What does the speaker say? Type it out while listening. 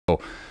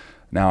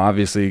Now,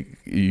 obviously,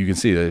 you can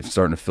see they're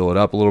starting to fill it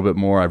up a little bit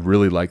more. I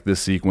really like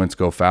this sequence,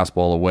 go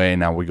fastball away.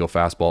 Now we go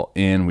fastball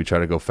in. We try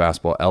to go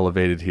fastball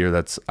elevated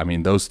here. I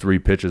mean, those 3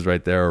 pitches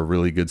right there are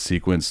really good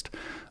sequenced.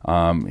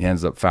 He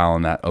ends up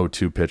fouling that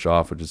 0-2 pitch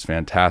off, which is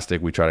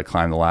fantastic. We try to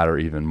climb the ladder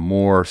even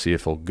more, see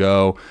if he'll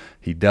go.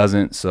 He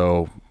doesn't,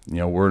 so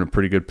we're in a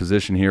pretty good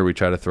position here. We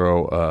try to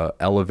throw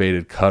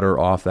elevated cutter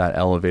off that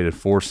elevated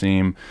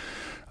 4-seam.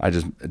 I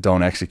just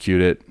don't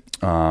execute it.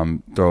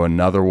 Throw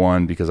another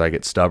one because I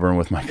get stubborn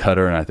with my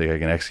cutter and I think I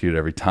can execute it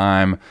every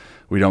time.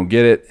 We don't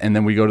get it, and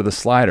then we go to the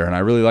slider, and I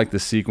really like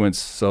this sequence.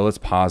 So let's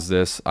pause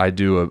this. I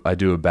do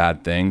a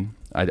bad thing.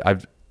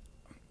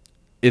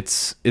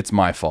 It's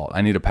my fault.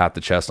 I need to pat the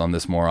chest on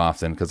this more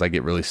often because I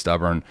get really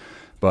stubborn.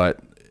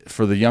 But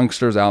for the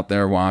youngsters out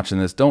there watching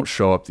this, don't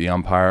show up the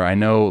umpire. I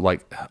know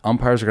like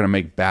umpires are going to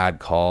make bad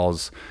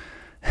calls,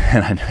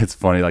 and I know it's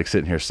funny like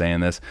sitting here saying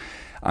this.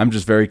 I'm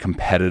just very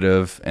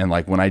competitive, and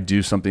like when I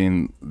do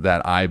something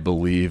that I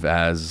believe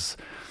as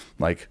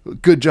like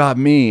good job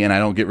me and I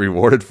don't get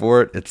rewarded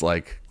for it, it's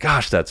like,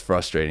 gosh, that's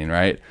frustrating,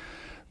 right?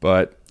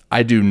 But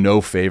I do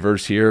no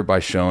favors here by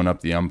showing up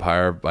the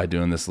umpire by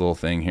doing this little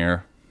thing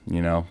here.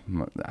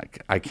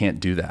 I can't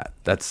do that.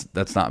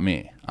 That's not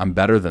me. I'm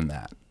better than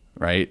that,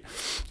 right?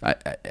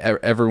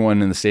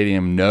 Everyone in the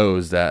stadium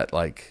knows that,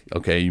 like,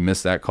 okay, you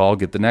missed that call,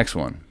 get the next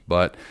one.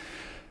 But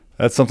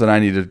that's something I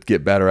need to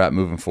get better at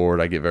moving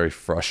forward. I get very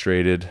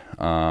frustrated,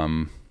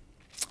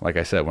 like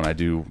I said, when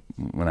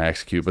I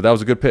execute. But that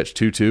was a good pitch,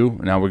 2-2.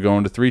 Now we're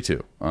going to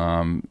 3-2,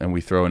 and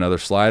we throw another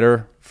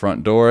slider,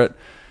 front door it,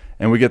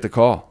 and we get the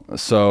call.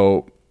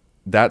 So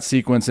that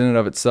sequence in and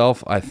of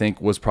itself, I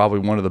think, was probably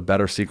one of the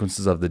better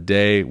sequences of the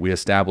day. We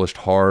established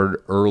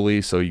hard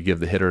early, so you give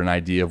the hitter an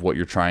idea of what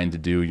you're trying to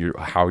do,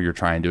 how you're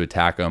trying to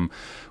attack them.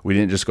 We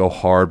didn't just go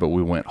hard, but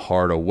we went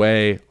hard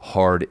away,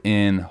 hard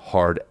in,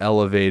 hard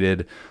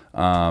elevated,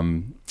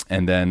 and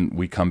then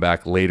we come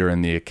back later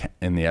in the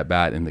at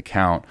bat in the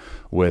count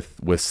with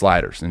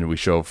sliders, and we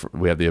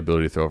have the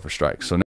ability to throw for strikes. So